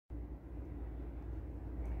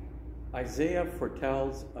Isaiah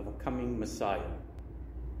foretells of a coming Messiah.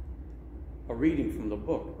 A reading from the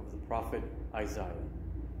book of the prophet Isaiah.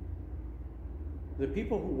 The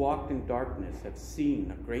people who walked in darkness have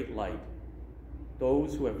seen a great light.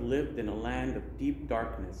 Those who have lived in a land of deep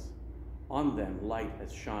darkness, on them light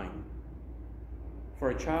has shined. For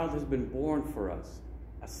a child has been born for us,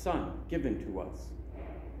 a son given to us.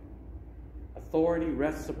 Authority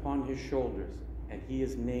rests upon his shoulders, and he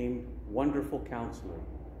is named Wonderful Counselor,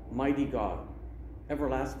 Mighty God,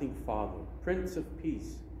 Everlasting Father, Prince of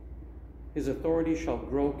Peace. His authority shall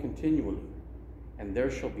grow continually, and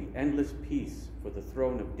there shall be endless peace for the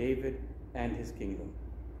throne of David and his kingdom.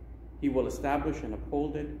 He will establish and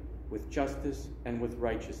uphold it with justice and with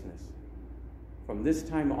righteousness. From this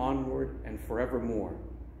time onward and forevermore,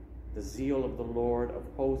 the zeal of the Lord of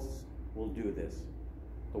hosts will do this.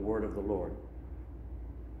 The word of the Lord.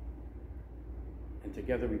 And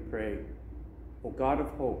together we pray, O God of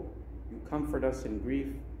hope, you comfort us in grief,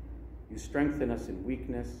 you strengthen us in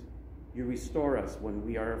weakness, you restore us when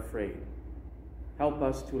we are afraid. Help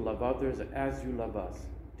us to love others as you love us,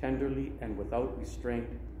 tenderly and without restraint,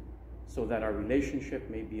 so that our relationship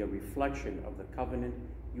may be a reflection of the covenant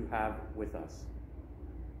you have with us.